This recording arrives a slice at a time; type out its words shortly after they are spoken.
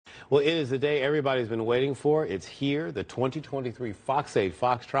Well, it is the day everybody's been waiting for. It's here, the 2023 Fox 8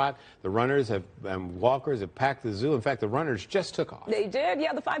 Foxtrot. The runners and walkers have packed the zoo. In fact, the runners just took off. They did.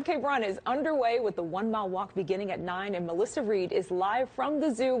 Yeah, the 5K run is underway with the 1-mile walk beginning at 9. And Melissa Reed is live from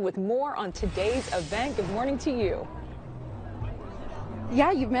the zoo with more on today's event. Good morning to you.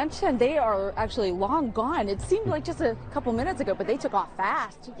 Yeah, you mentioned they are actually long gone. It seemed like just a couple minutes ago, but they took off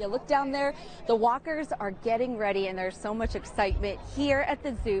fast. You look down there, the walkers are getting ready, and there's so much excitement here at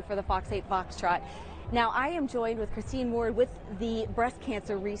the zoo for the Fox 8 Foxtrot. Now, I am joined with Christine Ward with the Breast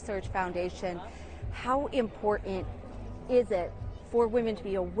Cancer Research Foundation. How important is it for women to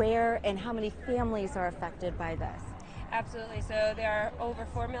be aware, and how many families are affected by this? Absolutely. So there are over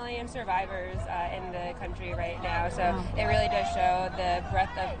 4 million survivors in the country right now. So it really does show the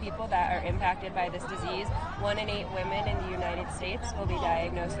breadth of people that are impacted by this disease. 1 in 8 women in the United States will be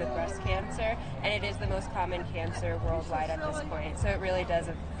diagnosed with breast cancer, and it is the most common cancer worldwide at this point. So it really does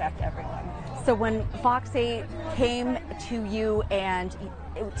affect everyone. So when Fox 8 came to you and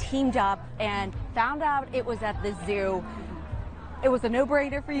teamed up and found out it was at the zoo, it was a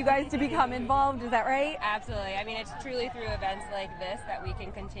no-brainer for you guys to become involved, is that right? Absolutely. I mean, it's truly through events like this that we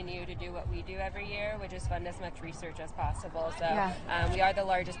can continue to do what we do every year, which is fund as much research as possible. So we are the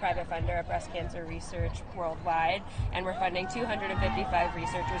largest private funder of breast cancer research worldwide, and we're funding 255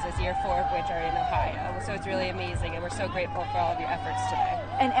 researchers this year, 4 of which are in Ohio. So it's really amazing, and we're so grateful for all of your efforts today.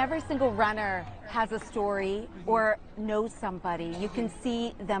 And every single runner has a story or knows somebody. You can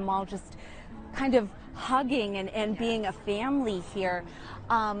see them all just kind of hugging and being a family here.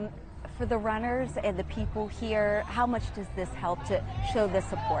 For the runners and the people here, how much does this help to show the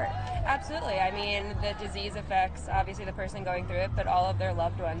support? Absolutely. I mean, the disease affects obviously the person going through it, but all of their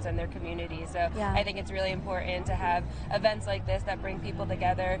loved ones and their community. So I think it's really important to have events like this that bring people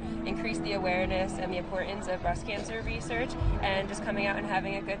together, increase the awareness and the importance of breast cancer research, and just coming out and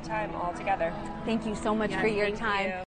having a good time all together. Thank you so much for your time. You.